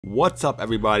What's up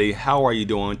everybody, how are you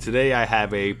doing? Today I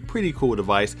have a pretty cool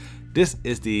device. This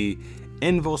is the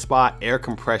Invospa air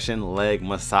compression leg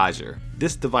massager.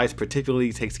 This device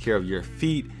particularly takes care of your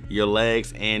feet, your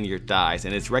legs, and your thighs,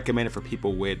 and it's recommended for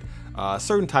people with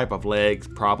certain type of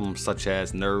leg problems such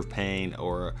as nerve pain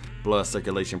or blood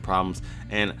circulation problems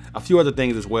and a few other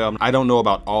things as well. I don't know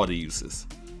about all the uses,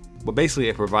 but basically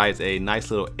it provides a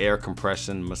nice little air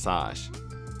compression massage.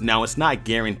 Now, it's not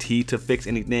guaranteed to fix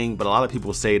anything, but a lot of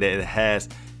people say that it has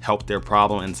helped their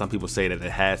problem, and some people say that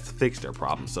it has fixed their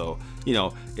problem. So, you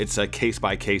know, it's a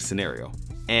case-by-case scenario.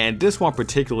 And this one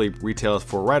particularly retails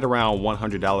for right around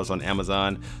 $100 on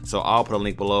Amazon, so I'll put a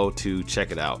link below to check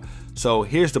it out. So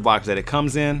here's the box that it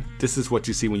comes in. This is what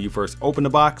you see when you first open the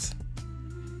box.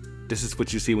 This is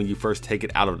what you see when you first take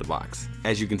it out of the box.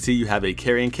 As you can see, you have a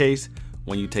carrying case.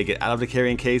 When you take it out of the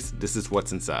carrying case, this is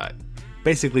what's inside.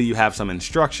 Basically, you have some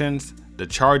instructions, the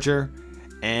charger,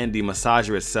 and the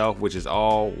massager itself, which is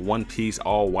all one piece,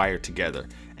 all wired together.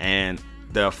 And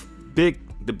the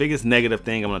biggest negative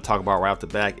thing I'm going to talk about right off the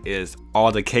back is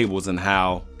all the cables and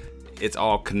how it's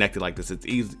all connected like this. It's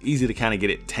easy to kind of get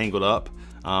it tangled up.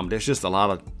 There's just a lot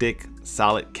of thick,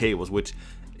 solid cables, which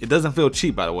it doesn't feel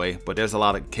cheap, by the way, but there's a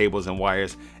lot of cables and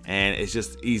wires, and it's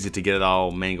just easy to get it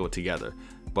all mangled together.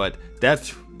 But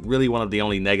that's really one of the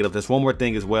only negatives. There's one more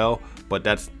thing as well, but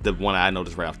that's the one I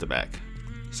noticed right off the back.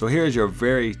 So here's your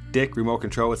very thick remote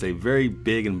control. It's a very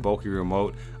big and bulky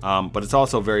remote, but it's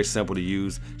also very simple to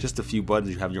use. Just a few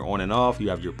buttons. You have your on and off. You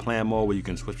have your plan mode where you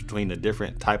can switch between the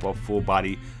different type of full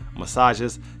body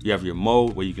massages. You have your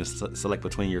mode where you can select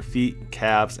between your feet,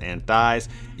 calves, and thighs.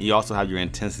 And you also have your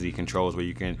intensity controls where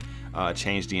you can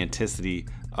change the intensity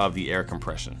of the air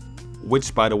compression,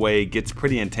 which, by the way, gets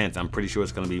pretty intense. I'm pretty sure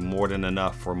it's going to be more than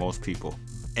enough for most people.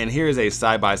 And here's a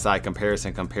side-by-side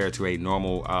comparison compared to a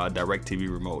normal DirecTV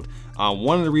remote.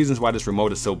 One of the reasons why this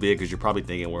remote is so big is you're probably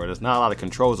thinking, well, there's not a lot of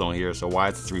controls on here, so why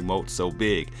is this remote so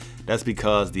big? That's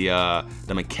because the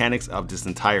mechanics of this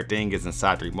entire thing is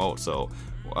inside the remote, so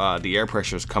the air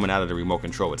pressure is coming out of the remote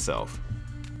control itself.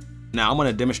 Now I'm going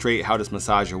to demonstrate how this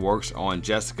massager works on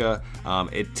Jessica.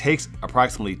 It takes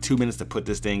approximately 2 minutes to put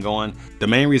this thing on. The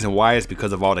main reason why is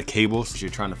because of all the cables.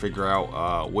 You're trying to figure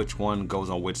out which one goes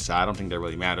on which side. I don't think that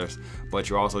really matters, but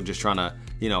you're also just trying to,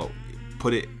 you know,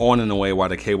 put it on in a way while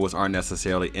the cables aren't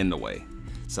necessarily in the way.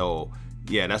 So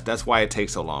yeah, that's why it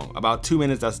takes so long. About 2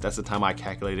 minutes, that's the time I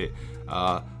calculated.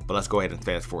 But let's go ahead and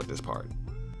fast forward this part.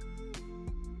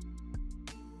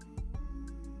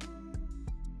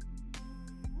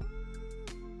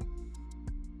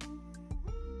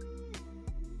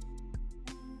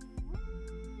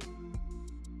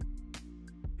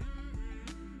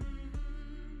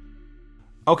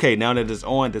 Okay, now that it's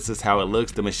on, this is how it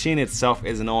looks. The machine itself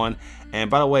isn't on. And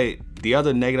by the way, the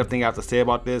other negative thing I have to say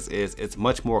about this is it's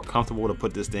much more comfortable to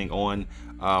put this thing on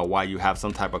while you have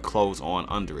some type of clothes on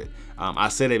under it. I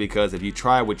say that because if you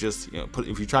try with just,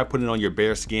 if you try putting it on your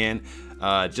bare skin,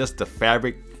 just the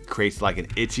fabric creates like an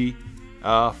itchy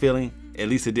feeling. At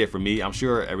least it did for me. I'm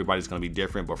sure everybody's gonna be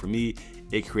different, but for me,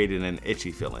 it created an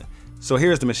itchy feeling. So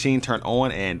here's the machine turned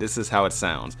on, and this is how it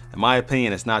sounds. In my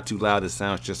opinion, it's not too loud, it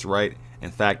sounds just right. In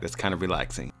fact, it's kind of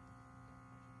relaxing.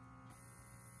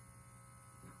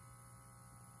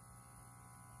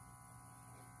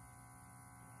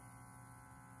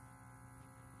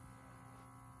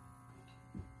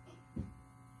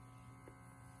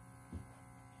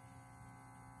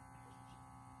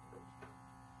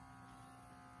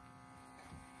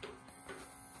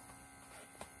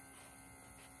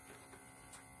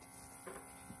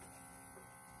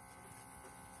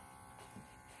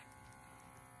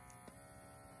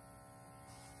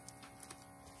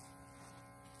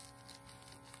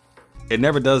 It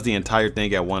never does the entire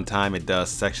thing at one time, it does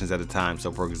sections at a time.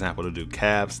 So for example, to do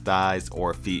calves, thighs,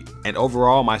 or feet. And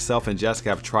overall, myself and Jessica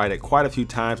have tried it quite a few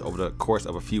times over the course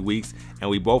of a few weeks, and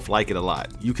we both like it a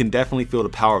lot. You can definitely feel the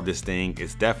power of this thing.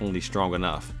 It's definitely strong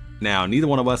enough. Now, neither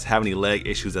one of us have any leg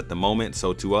issues at the moment,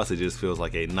 so to us it just feels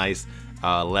like a nice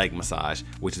leg massage,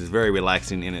 which is very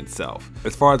relaxing in itself.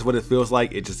 As far as what it feels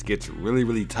like, it just gets really,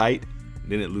 really tight,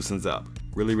 then it loosens up.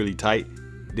 Really, really tight,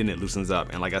 then it loosens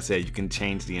up. And like I said, you can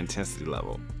change the intensity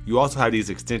level. You also have these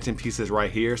extension pieces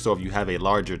right here, so if you have a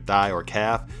larger thigh or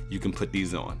calf, you can put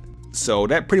these on. So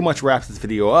that pretty much wraps this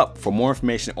video up. For more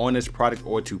information on this product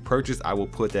or to purchase, I will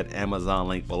put that Amazon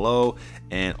link below.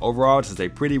 And overall, this is a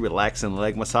pretty relaxing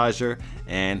leg massager,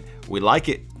 and we like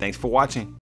it. Thanks for watching.